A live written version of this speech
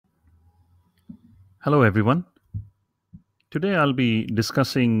Hello, everyone. Today I'll be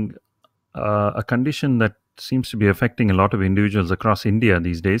discussing a condition that seems to be affecting a lot of individuals across India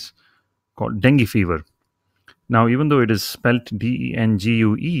these days called dengue fever. Now, even though it is spelled Dengue,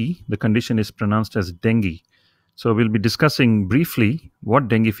 the condition is pronounced as dengue. So, we'll be discussing briefly what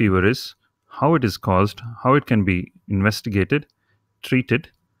dengue fever is, how it is caused, how it can be investigated, treated,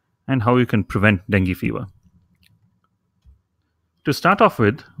 and how you can prevent dengue fever. To start off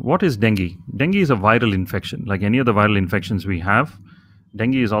with, what is dengue? Dengue is a viral infection. Like any other viral infections we have,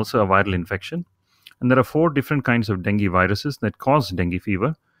 dengue is also a viral infection. And there are four different kinds of dengue viruses that cause dengue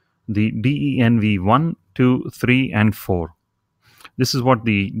fever: the DENV1, 2, 3, and 4. This is what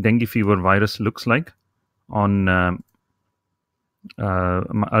the dengue fever virus looks like on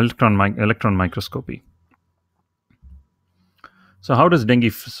electron microscopy. So, how does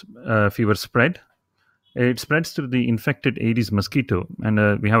dengue fever spread? It spreads through the infected Aedes mosquito,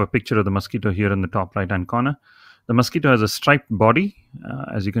 and we have a picture of the mosquito here in the top right-hand corner. The mosquito has a striped body,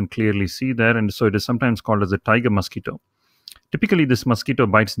 as you can clearly see there, and so it is sometimes called as a tiger mosquito. Typically, this mosquito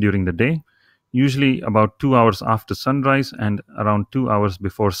bites during the day, usually about 2 hours after sunrise and around 2 hours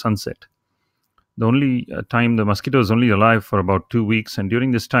before sunset. The only time the mosquito is only alive for about 2 weeks, and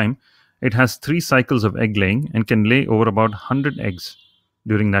during this time, it has 3 cycles of egg laying and can lay over about 100 eggs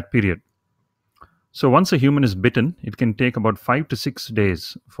during that period. So once a human is bitten, it can take about 5 to 6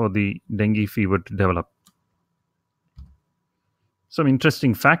 days for the dengue fever to develop. Some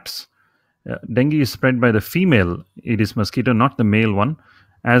interesting facts. Dengue is spread by the female Aedes mosquito, not the male one,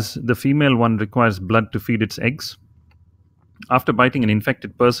 as the female one requires blood to feed its eggs. After biting an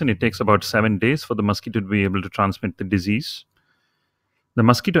infected person, it takes about 7 days for the mosquito to be able to transmit the disease. The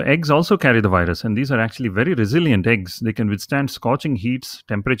mosquito eggs also carry the virus, and these are actually very resilient eggs. They can withstand scorching heats.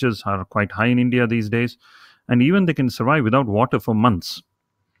 Temperatures are quite high in India these days, and even they can survive without water for months.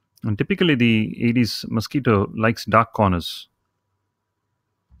 And typically, the Aedes mosquito likes dark corners.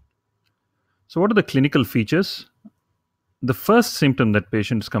 So, what are the clinical features? The first symptom that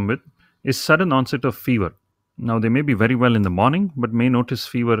patients come with is sudden onset of fever. Now, they may be very well in the morning, but may notice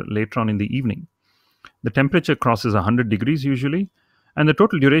fever later on in the evening. The temperature crosses 100 degrees usually, and the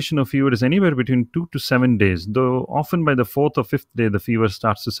total duration of fever is anywhere between 2 to 7 days, though often by the 4th or 5th day the fever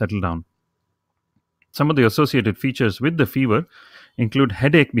starts to settle down. Some of the associated features with the fever include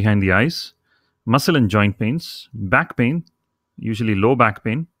headache behind the eyes, muscle and joint pains, back pain, usually low back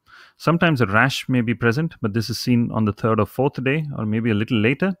pain. Sometimes a rash may be present, but this is seen on the 3rd or 4th day or maybe a little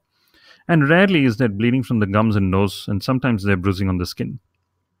later. And rarely is there bleeding from the gums and nose, and sometimes they're bruising on the skin.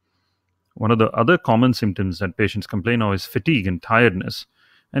 One of the other common symptoms that patients complain of is fatigue and tiredness,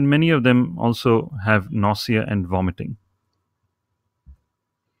 and many of them also have nausea and vomiting.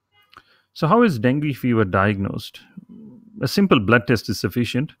 So, how is dengue fever diagnosed? A simple blood test is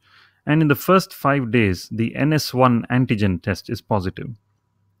sufficient, and in the first 5 days, the NS1 antigen test is positive.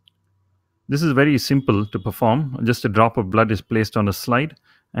 This is very simple to perform. Just a drop of blood is placed on a slide,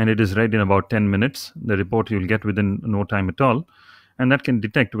 and it is read in about 10 minutes. The report you'll get within no time at all. And that can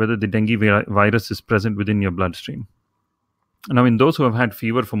detect whether the dengue virus is present within your bloodstream. Now, in those who have had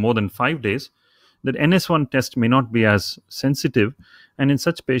fever for more than 5 days, the NS1 test may not be as sensitive, and in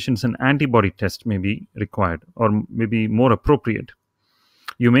such patients, an antibody test may be required or may be more appropriate.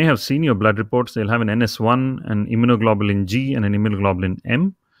 You may have seen your blood reports. They'll have an NS1, an immunoglobulin G, and an immunoglobulin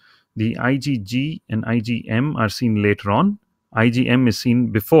M. The IgG and IgM are seen later on. IgM is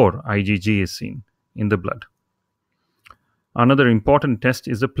seen before IgG is seen in the blood. Another important test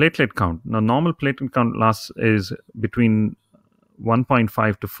is the platelet count. Now, normal platelet count is between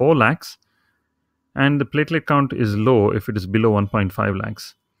 1.5 to 4 lakhs, and the platelet count is low if it is below 1.5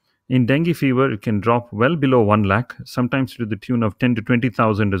 lakhs. In dengue fever, it can drop well below 1 lakh, sometimes to the tune of 10 to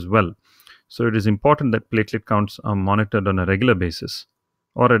 20,000 as well. So, it is important that platelet counts are monitored on a regular basis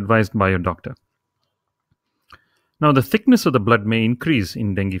or advised by your doctor. Now, the thickness of the blood may increase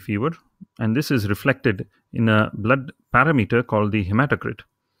in dengue fever, and this is reflected in a blood parameter called the hematocrit.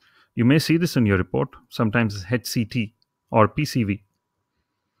 You may see this in your report, sometimes as HCT or PCV.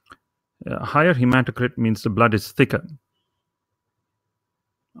 Higher hematocrit means the blood is thicker.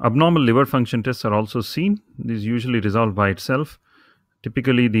 Abnormal liver function tests are also seen. These usually resolve by itself.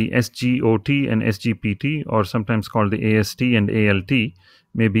 Typically, the SGOT and SGPT, or sometimes called the AST and ALT,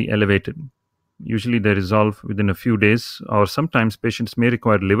 may be elevated. Usually they resolve within a few days, or sometimes patients may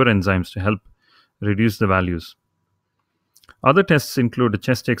require liver enzymes to help reduce the values. Other tests include a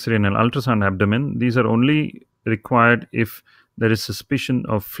chest X-ray and an ultrasound abdomen. These are only required if there is suspicion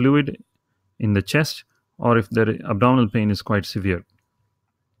of fluid in the chest or if the abdominal pain is quite severe.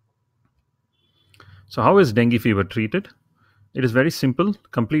 So, how is dengue fever treated? It is very simple.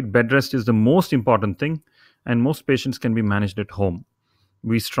 Complete bed rest is the most important thing, and most patients can be managed at home.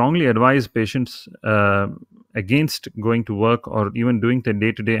 We strongly advise patients against going to work or even doing their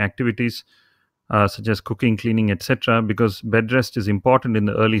day to day activities such as cooking, cleaning, etc., because bed rest is important in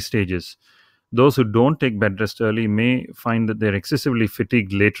the early stages. Those who don't take bed rest early may find that they're excessively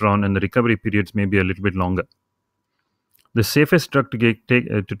fatigued later on, and the recovery periods may be a little bit longer. The safest drug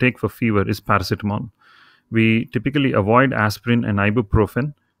to take for fever is paracetamol. We typically avoid aspirin and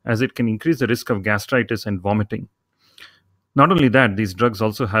ibuprofen as it can increase the risk of gastritis and vomiting. Not only that, these drugs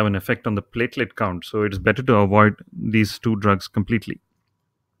also have an effect on the platelet count, so it is better to avoid these two drugs completely.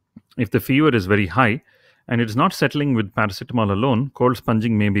 If the fever is very high and it is not settling with paracetamol alone, cold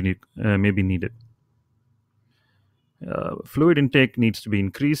sponging may be needed. Fluid intake needs to be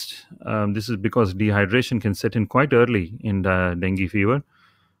increased. This is because dehydration can set in quite early in dengue fever.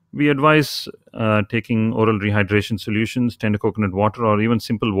 We advise taking oral rehydration solutions, tender coconut water, or even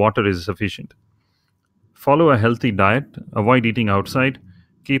simple water is sufficient. Follow a healthy diet, avoid eating outside,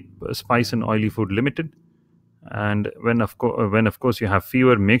 keep spice and oily food limited, and when of course you have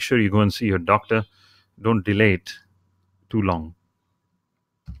fever, make sure you go and see your doctor. Don't delay it too long.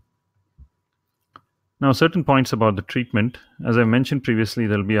 Now, certain points about the treatment. As I mentioned previously,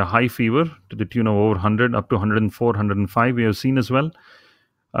 there will be a high fever to the tune of over 100 up to 104, 105 we have seen as well.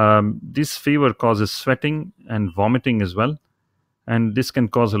 This fever causes sweating and vomiting as well, and this can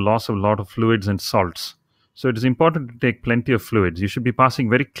cause a loss of a lot of fluids and salts. So it is important to take plenty of fluids. You should be passing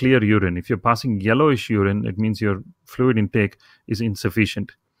very clear urine. If you're passing yellowish urine, it means your fluid intake is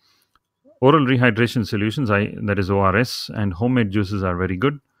insufficient. Oral rehydration solutions, that is ORS, and homemade juices are very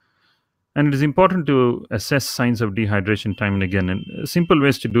good. And it is important to assess signs of dehydration time and again. And simple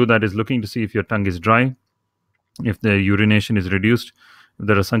ways to do that is looking to see if your tongue is dry, if the urination is reduced, if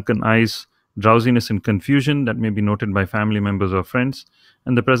there are sunken eyes, drowsiness and confusion that may be noted by family members or friends,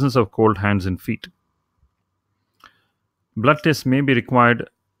 and the presence of cold hands and feet. Blood tests may be required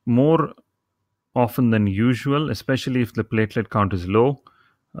more often than usual, especially if the platelet count is low.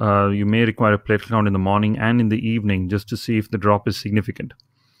 You may require a platelet count in the morning and in the evening just to see if the drop is significant.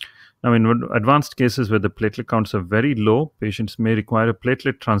 Now, in advanced cases where the platelet counts are very low, patients may require a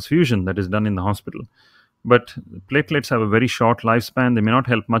platelet transfusion that is done in the hospital. But platelets have a very short lifespan. They may not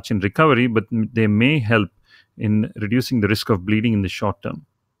help much in recovery, but they may help in reducing the risk of bleeding in the short term.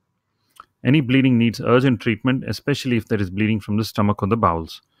 Any bleeding needs urgent treatment, especially if there is bleeding from the stomach or the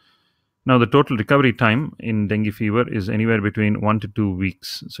bowels. Now, the total recovery time in dengue fever is anywhere between 1 to 2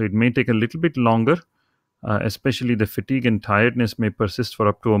 weeks. So it may take a little bit longer, especially the fatigue and tiredness may persist for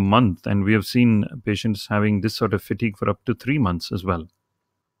up to a month. And we have seen patients having this sort of fatigue for up to 3 months as well.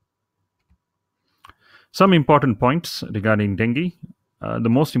 Some important points regarding dengue. The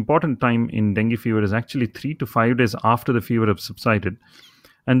most important time in dengue fever is actually 3 to 5 days after the fever has subsided.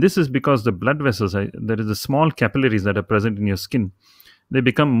 And this is because the blood vessels, there is the small capillaries that are present in your skin, they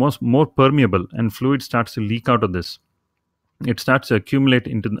become more permeable and fluid starts to leak out of this. It starts to accumulate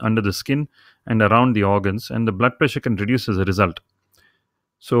under the skin and around the organs, and the blood pressure can reduce as a result.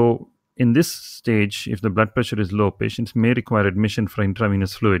 So in this stage, if the blood pressure is low, patients may require admission for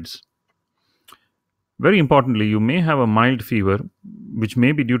intravenous fluids. Very importantly, you may have a mild fever, which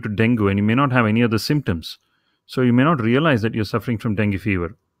may be due to dengue, and you may not have any other symptoms. So you may not realize that you're suffering from dengue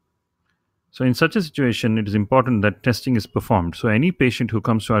fever. So in such a situation, it is important that testing is performed. So any patient who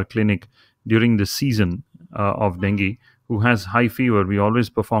comes to our clinic during the season of dengue who has high fever, we always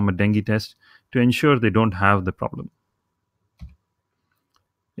perform a dengue test to ensure they don't have the problem.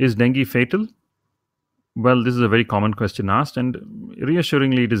 Is dengue fatal? Well, this is a very common question asked, and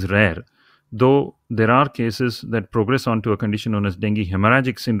reassuringly, it is rare. Though there are cases that progress onto a condition known as dengue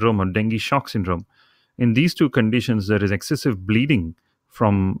hemorrhagic syndrome or dengue shock syndrome. In these two conditions, there is excessive bleeding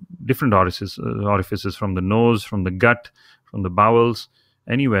from different orifices, from the nose, from the gut, from the bowels,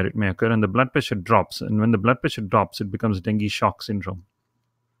 anywhere it may occur, and the blood pressure drops. And when the blood pressure drops, it becomes dengue shock syndrome.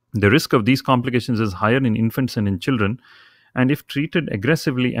 The risk of these complications is higher in infants and in children, and if treated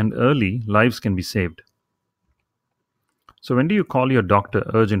aggressively and early, lives can be saved. So when do you call your doctor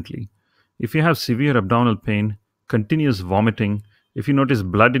urgently? If you have severe abdominal pain, continuous vomiting, if you notice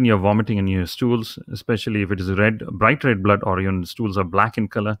blood in your vomiting and your stools, especially if it is red, bright red blood, or your stools are black in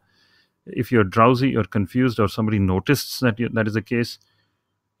color, if you're drowsy or confused or somebody noticed that is the case,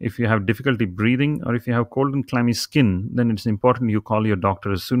 if you have difficulty breathing, or if you have cold and clammy skin, then it's important you call your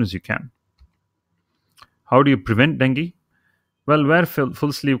doctor as soon as you can. How do you prevent dengue? Well, wear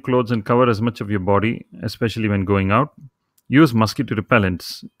full sleeve clothes and cover as much of your body, especially when going out. Use mosquito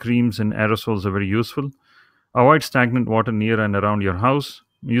repellents. Creams and aerosols are very useful. Avoid stagnant water near and around your house.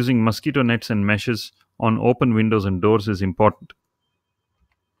 Using mosquito nets and meshes on open windows and doors is important.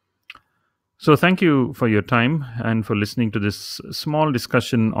 So, thank you for your time and for listening to this small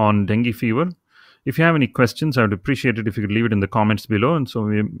discussion on dengue fever. If you have any questions, I would appreciate it if you could leave it in the comments below, and so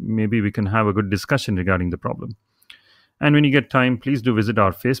maybe we can have a good discussion regarding the problem. And when you get time, please do visit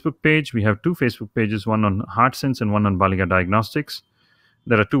our Facebook page. We have two Facebook pages, one on HeartSense and one on Baliga Diagnostics.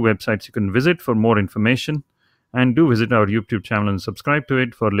 There are two websites you can visit for more information. And do visit our YouTube channel and subscribe to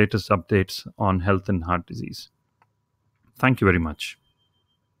it for latest updates on health and heart disease. Thank you very much.